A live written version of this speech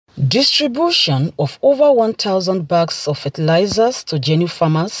Distribution of over 1,000 bags of fertilizers to genuine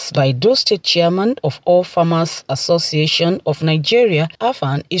farmers by Edo State Chairman of All Farmers Association of Nigeria,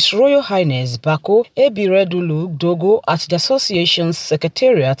 AFAN, His Royal Highness Bako Ebiredulu Dogo at the association's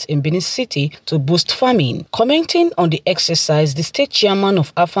secretariat in Benin City to boost farming. Commenting on the exercise, the State Chairman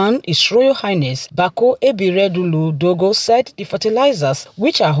of AFAN, His Royal Highness Bako Ebiredulu Dogo, said the fertilizers,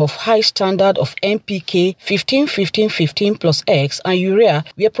 which are of high standard of NPK 15-15-15 plus X and urea,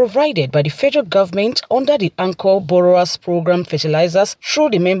 were provided by the federal government under the Anchor Borrowers Program fertilizers through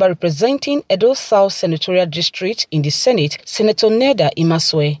the member representing Edo South Senatorial District in the Senate, Senator Neda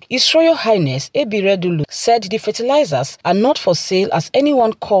Imaswe. His Royal Highness Ebiredulu said the fertilizers are not for sale as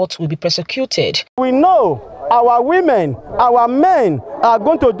anyone caught will be prosecuted. We know our women, our men are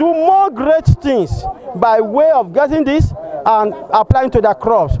going to do more great things by way of getting this and applying to their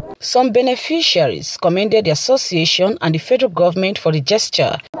crops. Some beneficiaries commended the association and the federal government for the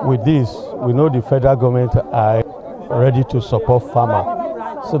gesture. With this, we know the federal government are ready to support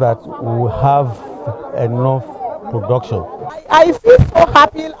farmers so that we have enough production. I feel so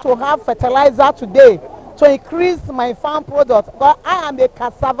happy to have fertilizer today to increase my farm product, but I am a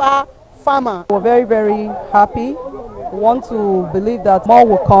cassava farmer. We're very, very happy. We want to believe that more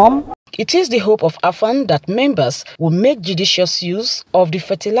will come. It is the hope of AFAN that members will make judicious use of the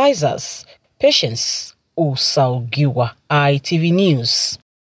fertilizers. Patience Osarogiuwa, ITV News.